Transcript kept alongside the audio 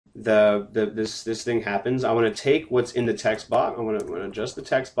this thing happens, I want to take what's in the text box. I want to adjust the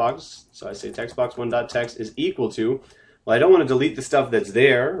text box. So I say text box 1.text is equal to, well, I don't want to delete the stuff that's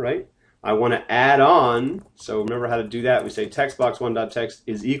there, right? I want to add on. So remember how to do that. We say text box 1.text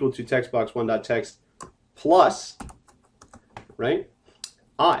is equal to text box 1.text plus, right,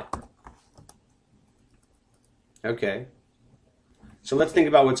 I. Okay. So let's think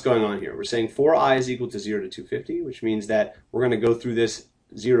about what's going on here. We're saying for I is equal to 0 to 250, which means that we're going to go through this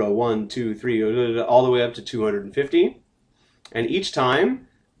 0, 1, 2, 3, all the way up to 250. And each time,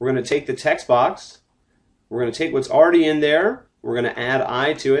 we're going to take the text box, we're going to take what's already in there, we're going to add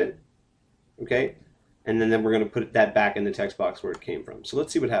I to it, okay? And then we're going to put that back in the text box where it came from. So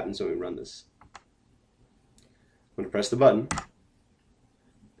let's see what happens when we run this. I'm going to press the button,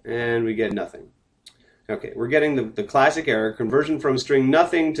 and we get nothing. Okay, we're getting the classic error. Conversion from string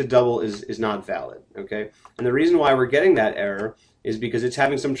nothing to double is not valid, okay? And the reason why we're getting that error is because it's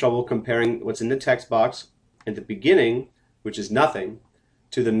having some trouble comparing what's in the text box at the beginning, which is nothing,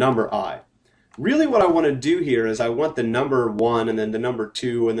 to the number I. Really what I want to do here is I want the number 1 and then the number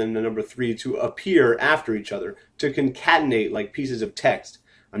 2 and then the number 3 to appear after each other, to concatenate like pieces of text.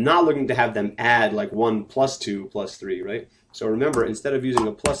 I'm not looking to have them add like 1 plus 2 plus 3, right? So remember, instead of using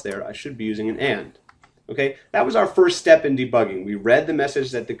a plus there, I should be using an and. Okay, that was our first step in debugging. We read the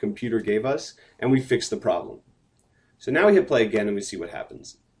message that the computer gave us, and we fixed the problem. So now we hit play again, and we see what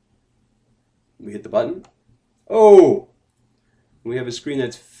happens. We hit the button. Oh! We have a screen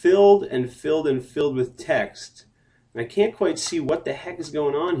that's filled and filled and filled with text. And I can't quite see what the heck is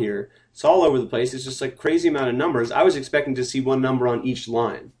going on here. It's all over the place. It's just like crazy amount of numbers. I was expecting to see one number on each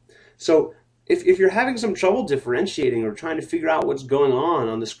line. So if you're having some trouble differentiating or trying to figure out what's going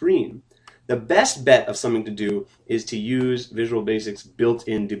on the screen, the best bet of something to do is to use Visual Basic's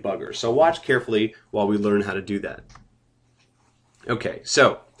built-in debugger. So watch carefully while we learn how to do that. Okay,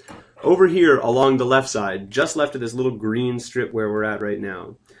 so over here along the left side, just left of this little green strip where we're at right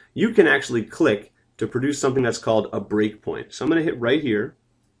now, you can actually click to produce something that's called a breakpoint. So I'm going to hit right here,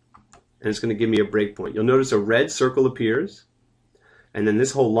 and it's going to give me a breakpoint. You'll notice a red circle appears, and then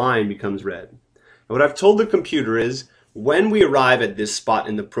this whole line becomes red. And what I've told the computer is, when we arrive at this spot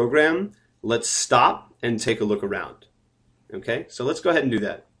in the program, let's stop and take a look around. Okay, so let's go ahead and do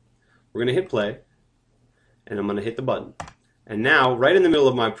that. We're going to hit play, and I'm going to hit the button. And now, right in the middle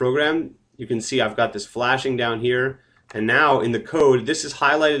of my program, you can see I've got this flashing down here, and now in the code, this is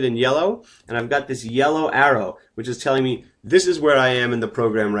highlighted in yellow, and I've got this yellow arrow, which is telling me this is where I am in the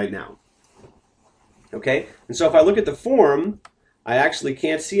program right now. Okay, and so if I look at the form, I actually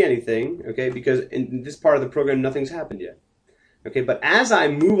can't see anything, okay, because in this part of the program, nothing's happened yet. Okay, but as I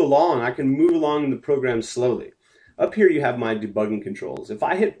move along, I can move along in the program slowly. Up here you have my debugging controls. If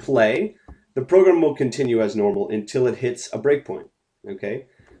I hit play, the program will continue as normal until it hits a breakpoint. Okay,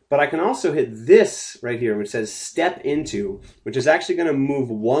 but I can also hit this right here, which says step into, which is actually going to move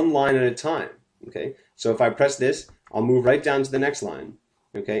one line at a time. Okay, so if I press this, I'll move right down to the next line.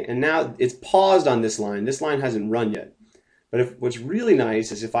 Okay, and now it's paused on this line. This line hasn't run yet. But what's really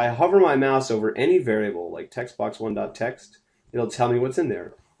nice is if I hover my mouse over any variable like textbox1.text, it'll tell me what's in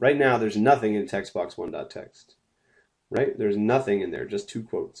there. Right now, there's nothing in textbox1.text. Right? There's nothing in there, just 2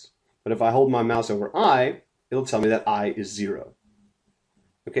 quotes. But if I hold my mouse over I, it'll tell me that I is 0.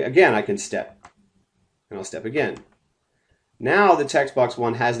 Okay, again, I can step. And I'll step again. Now the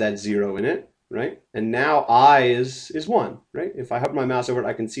textbox1 has that 0 in it, right? And now I is 1, right? If I hover my mouse over it,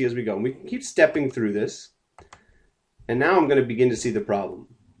 I can see as we go. And we can keep stepping through this. And now I'm going to begin to see the problem.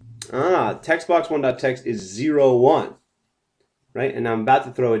 Textbox1.text is 0, 1. Right, and I'm about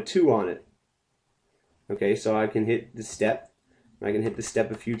to throw a 2 on it. Okay, so I can hit the step. I can hit the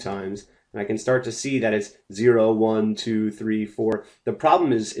step a few times, and I can start to see that it's 0, 1, 2, 3, 4. The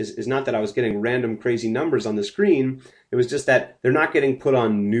problem is not that I was getting random crazy numbers on the screen. It was just that they're not getting put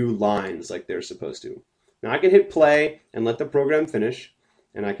on new lines like they're supposed to. Now I can hit play and let the program finish,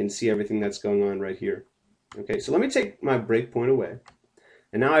 and I can see everything that's going on right here. Okay, so let me take my breakpoint away.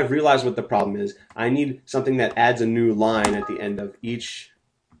 And now I've realized what the problem is. I need something that adds a new line at the end of each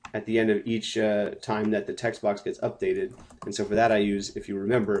time that the text box gets updated. And so for that I use, if you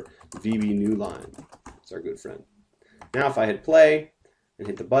remember, VB new line. It's our good friend. Now if I hit play and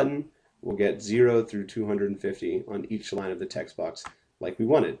hit the button, we'll get 0 through 250 on each line of the text box like we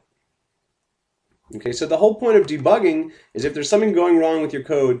wanted. Okay, so the whole point of debugging is if there's something going wrong with your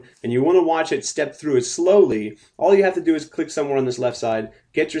code and you want to watch it step through it slowly, all you have to do is click somewhere on this left side,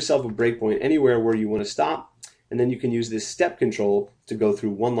 get yourself a breakpoint anywhere where you want to stop, and then you can use this step control to go through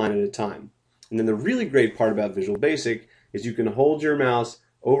one line at a time. And then the really great part about Visual Basic is you can hold your mouse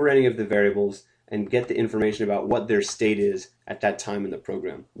over any of the variables and get the information about what their state is at that time in the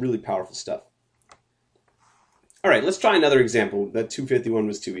program. Really powerful stuff. All right, let's try another example. That 251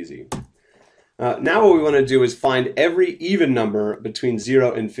 was too easy. Now what we want to do is find every even number between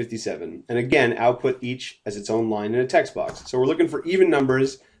 0 and 57. And again, output each as its own line in a text box. So we're looking for even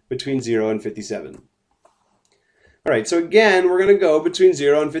numbers between 0 and 57. All right, so again, we're going to go between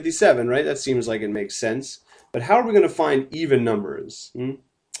 0 and 57, right? That seems like it makes sense. But how are we going to find even numbers?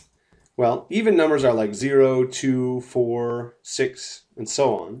 Well, even numbers are like 0, 2, 4, 6, and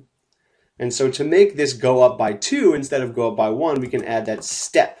so on. And so to make this go up by 2 instead of go up by 1, we can add that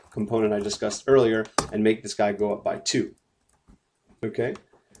step component I discussed earlier and make this guy go up by 2. Okay,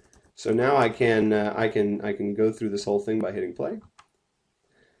 so now I can go through this whole thing by hitting play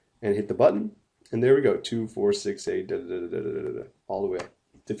and hit the button, and there we go, 2, 4, 6, 8, all the way up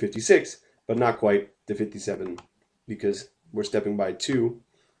to 56, but not quite to 57 because we're stepping by 2.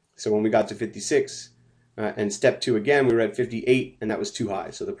 So when we got to 56 and step 2 again, we were at 58, and that was too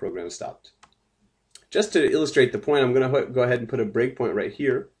high, so the program stopped. Just to illustrate the point, I'm going to go ahead and put a breakpoint right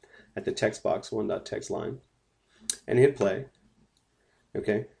here at the text box, 1.text line, and hit play.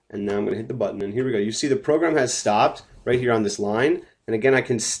 Okay, and now I'm going to hit the button, and here we go. You see the program has stopped right here on this line, and again I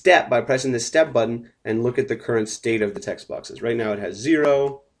can step by pressing this step button and look at the current state of the text boxes. Right now it has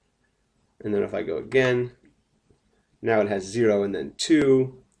 0, and then if I go again, now it has 0 and then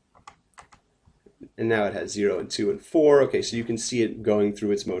 2, and now it has 0 and 2 and 4. Okay, so you can see it going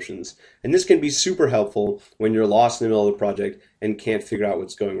through its motions. And this can be super helpful when you're lost in the middle of the project and can't figure out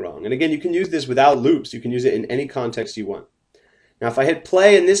what's going wrong. And again, you can use this without loops. You can use it in any context you want. Now, if I hit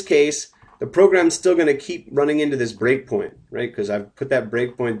play in this case, the program's still going to keep running into this breakpoint, right? Because I've put that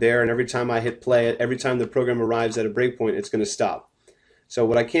breakpoint there, and every time I hit play, every time the program arrives at a breakpoint, it's going to stop. So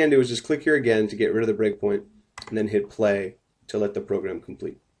what I can do is just click here again to get rid of the breakpoint, and then hit play to let the program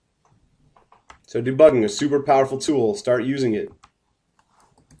complete. So debugging, a super powerful tool. Start using it.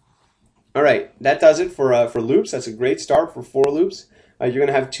 All right, that does it for loops. That's a great start for for loops. You're going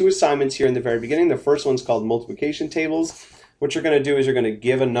to have 2 assignments here in the very beginning. The first one's called multiplication tables. What you're going to do is you're going to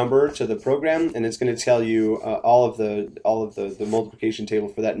give a number to the program, and it's going to tell you all of the multiplication table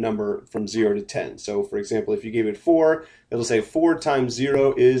for that number from 0 to 10. So, for example, if you gave it 4, it'll say 4 times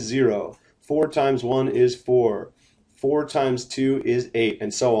 0 is 0. 4 times 1 is 4. 4 times 2 is 8,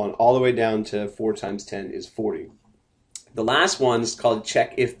 and so on, all the way down to 4 times 10 is 40. The last one is called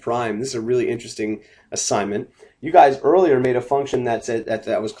check if prime. This is a really interesting assignment. You guys earlier made a function that said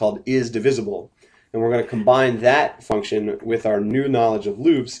that was called is divisible, and we're going to combine that function with our new knowledge of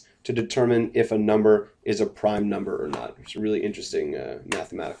loops to determine if a number is a prime number or not. It's a really interesting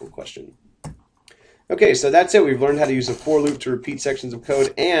mathematical question. Okay, so that's it. We've learned how to use a for loop to repeat sections of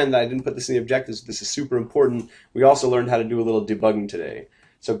code, and I didn't put this in the objectives, but this is super important. We also learned how to do a little debugging today.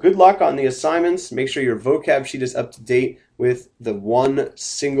 So good luck on the assignments. Make sure your vocab sheet is up to date with the one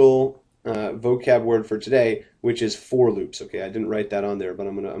single vocab word for today, which is for loops. Okay, I didn't write that on there, but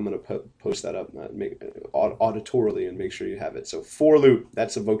I'm gonna post that up auditorily and make sure you have it. So for loop,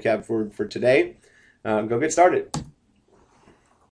 that's a vocab word for today. Go get started.